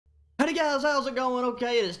Hey guys, how's it going?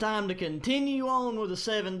 Okay, it's time to continue on with the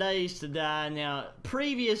 7 Days to Die. Now,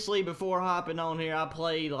 previously, before hopping on here, I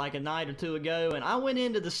played like a night or two ago, and I went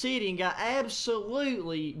into the city and got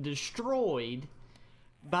absolutely destroyed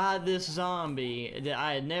by this zombie that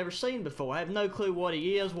I had never seen before. I have no clue what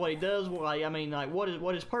he is, what he does,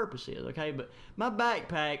 what his purpose is, okay? But my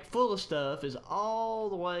backpack full of stuff is all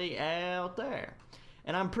the way out there.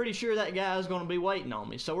 And I'm pretty sure that guy is going to be waiting on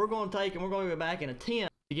me. So we're going to take and we're going to go back and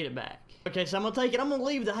attempt to get it back. Okay, so I'm going to take it. I'm going to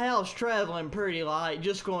leave the house traveling pretty light.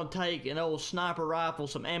 Just going to take an old sniper rifle,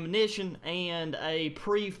 some ammunition, and a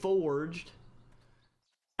pre-forged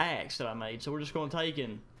axe that I made. So we're just going to take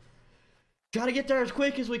and try to get there as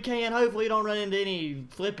quick as we can. Hopefully we don't run into any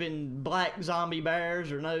flipping black zombie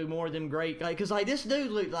bears or no more of them great, because like this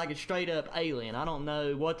dude looked like a straight up alien. I don't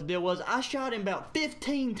know what the deal was. I shot him about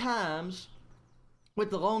 15 times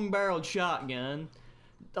with the long barreled shotgun.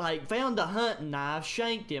 Like, found a hunting knife,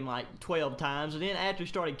 shanked him like 12 times, and then after he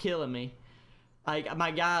started killing me, like, my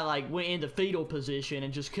guy like went into fetal position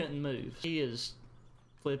and just couldn't move. He is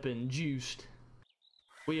flipping juiced.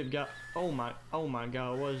 We have got, oh my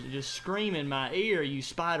god, what is it? Just screaming in my ear, you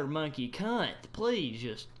spider monkey cunt. Please,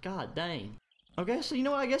 just, god dang. Okay, so you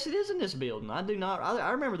know what, I guess it is in this building. I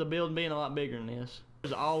remember the building being a lot bigger than this.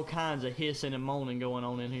 There's all kinds of hissing and moaning going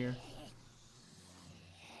on in here.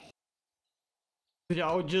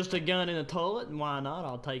 Oh, just a gun in the toilet, and why not?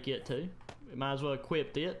 I'll take it too. Might as well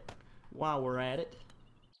equip it while we're at it.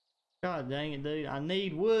 God dang it, dude. I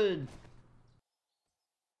need wood.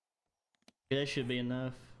 Yeah, that should be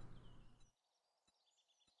enough.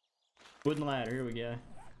 Wooden ladder, here we go.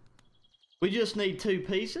 We just need 2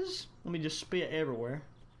 pieces. Let me just spit everywhere.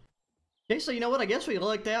 Okay, so you know what? I guess we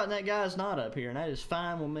lucked out and that guy's not up here, and that is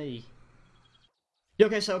fine with me.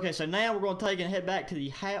 Okay, so now we're going to take and head back to the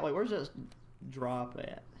house. Wait, where's that drop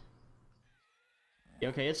at?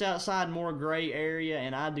 Okay, it's outside more gray area,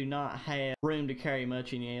 and I do not have room to carry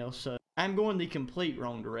much anything else, so I'm going the complete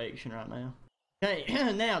wrong direction right now. Okay,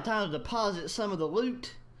 now time to deposit some of the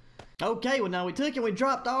loot. Okay, well now we took and we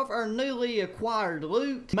dropped off our newly acquired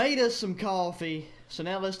loot, made us some coffee, so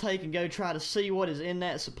now let's take and go try to see what is in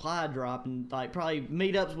that supply drop, and like probably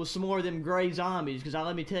meet up with some more of them gray zombies, because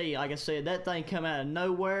let me tell you, like I said, that thing come out of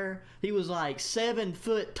nowhere. He was like 7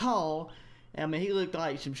 foot tall. I mean, he looked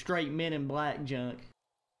like some straight Men in Black junk.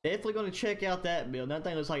 Definitely going to check out that build. That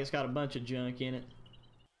thing looks like it's got a bunch of junk in it.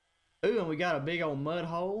 Ooh, and we got a big old mud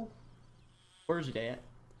hole. Where's it at?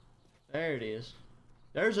 There it is.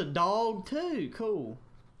 There's a dog too. Cool.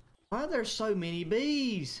 Why are there so many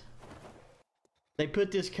bees? They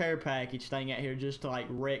put this care package thing out here just to like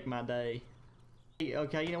wreck my day.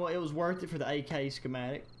 Okay, you know what? It was worth it for the AK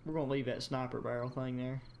schematic. We're going to leave that sniper barrel thing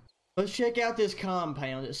there. Let's check out this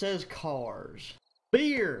compound. It says cars.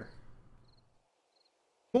 Beer.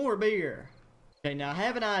 More beer. Okay, now I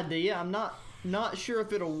have an idea. I'm not sure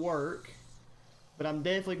if it'll work, but I'm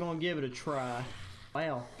definitely going to give it a try.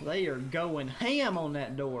 Wow, they are going ham on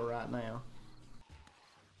that door right now.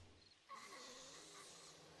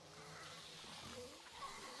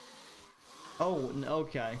 Oh,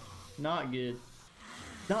 okay. Not good.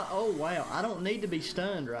 Oh, wow. I don't need to be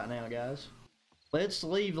stunned right now, guys. Let's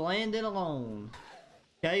leave Landon alone.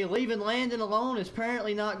 Okay, leaving Landon alone is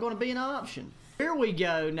apparently not going to be an option. Here we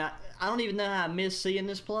go. Now, I don't even know how I missed seeing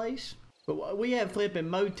this place, but we have flipping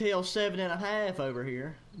Motel 7.5 over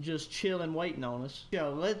here, just chilling, waiting on us.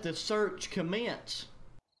 Yo, let the search commence.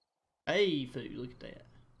 Hey, food, look at that.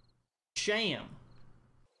 Sham.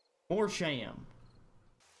 More sham.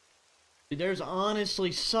 Dude, there's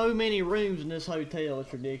honestly so many rooms in this hotel,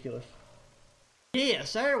 it's ridiculous.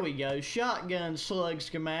 Yes, there we go. Shotgun slug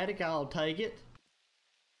schematic, I'll take it.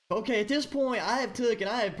 Okay, at this point, I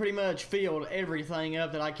have pretty much filled everything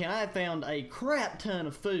up that I can. I have found a crap ton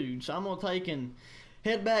of food, so I'm going to take and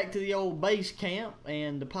head back to the old base camp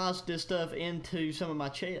and deposit this stuff into some of my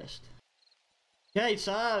chest. Okay,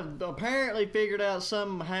 so I've apparently figured out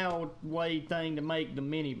somehow way thing to make the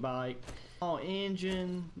mini bike. Oh,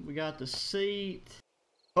 engine, we got the seat.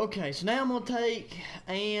 Okay, so now I'm going to take,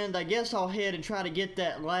 and I guess I'll head and try to get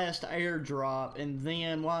that last airdrop, and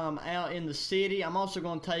then while I'm out in the city, I'm also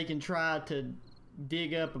going to take and try to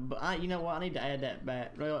dig up, you know what, I need to add that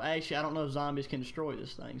back. Well, actually, I don't know if zombies can destroy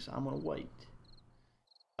this thing, so I'm going to wait.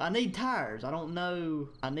 I need tires. I don't know.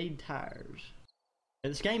 I need tires.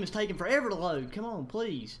 This game is taking forever to load. Come on,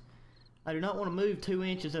 please. I do not want to move 2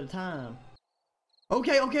 inches at a time.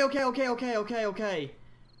 Okay.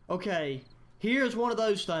 Okay. Here's one of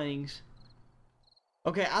those things.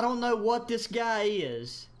 Okay, I don't know what this guy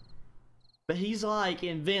is, but he's like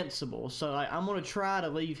invincible, so I'm gonna try to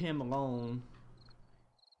leave him alone.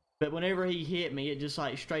 But whenever he hit me, it just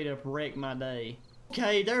like straight up wrecked my day.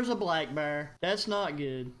 Okay, there's a black bear. That's not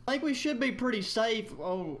good. I think we should be pretty safe.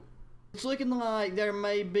 Oh, it's looking like there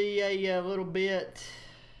may be a little bit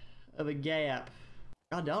of a gap.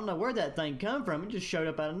 I don't know where that thing come from. It just showed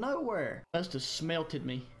up out of nowhere. Must have smelted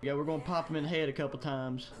me. Yeah, we're gonna pop him in the head a couple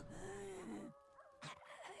times.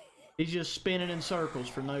 He's just spinning in circles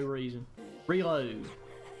for no reason. Reload.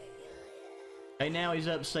 Okay, now he's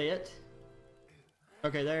upset.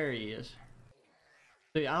 Okay, there he is.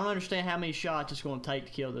 Dude, I don't understand how many shots it's going to take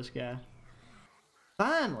to kill this guy.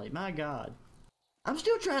 Finally, my God. I'm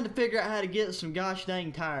still trying to figure out how to get some gosh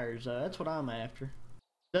dang tires. That's what I'm after.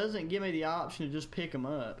 Doesn't give me the option to just pick them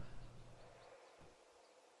up.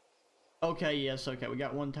 Okay, yes, okay, we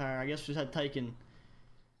got one tire. I guess we just had to take and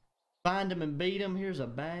find him and beat him. Here's a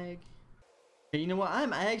bag. You know what?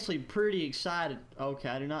 I'm actually pretty excited. Okay,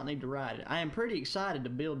 I do not need to ride it. I am pretty excited to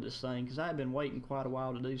build this thing because I've been waiting quite a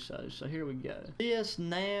while to do so. So here we go. This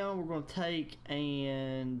now we're going to take,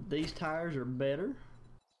 and these tires are better.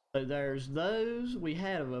 So there's those. We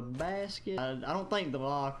have a basket. I don't think the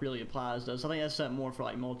lock really applies to us. I think that's something more for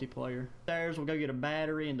like multiplayer. There's, we'll go get a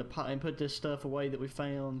battery and put this stuff away that we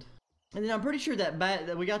found. And then I'm pretty sure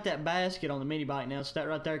that we got that basket on the mini bike now, so that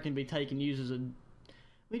right there can be taken, used as a...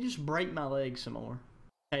 Let me just break my leg some more.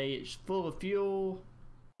 Okay, it's full of fuel.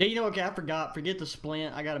 Yeah, you know what? Okay, I forgot. Forget the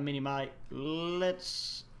splint. I got a mini bike.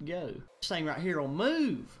 Let's go. This thing right here will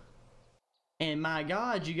move. And my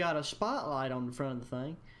God, you got a spotlight on the front of the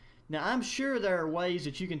thing. Now, I'm sure there are ways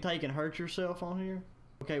that you can take and hurt yourself on here.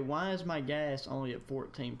 Okay, why is my gas only at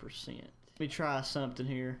 14%? Let me try something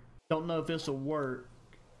here. Don't know if this will work,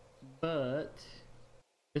 but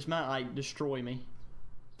this might, like, destroy me.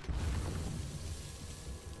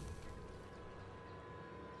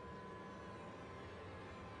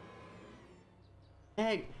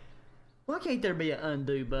 Heck, why can't there be an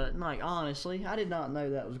undo button? Like, honestly, I did not know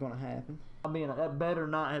that was going to happen. I mean, that better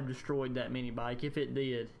not have destroyed that mini bike. If it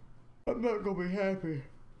did, I'm not going to be happy.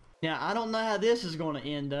 Now, I don't know how this is going to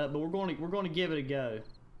end up, but we're going to give it a go.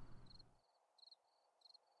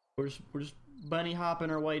 We're just bunny hopping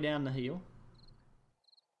our way down the hill.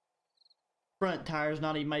 Front tire's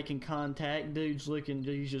not even making contact. Dude's looking,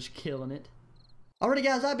 he's just killing it. Alrighty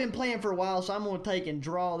guys, I've been playing for a while, so I'm going to take and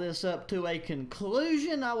draw this up to a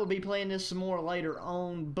conclusion. I will be playing this some more later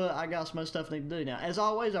on, but I got some other stuff I need to do now. As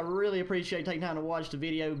always, I really appreciate taking time to watch the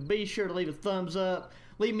video. Be sure to leave a thumbs up.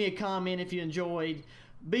 Leave me a comment if you enjoyed.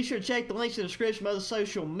 Be sure to check the links in the description of other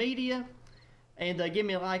social media. And give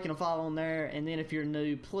me a like and a follow on there. And then if you're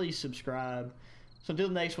new, please subscribe. So until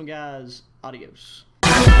the next one, guys, adios.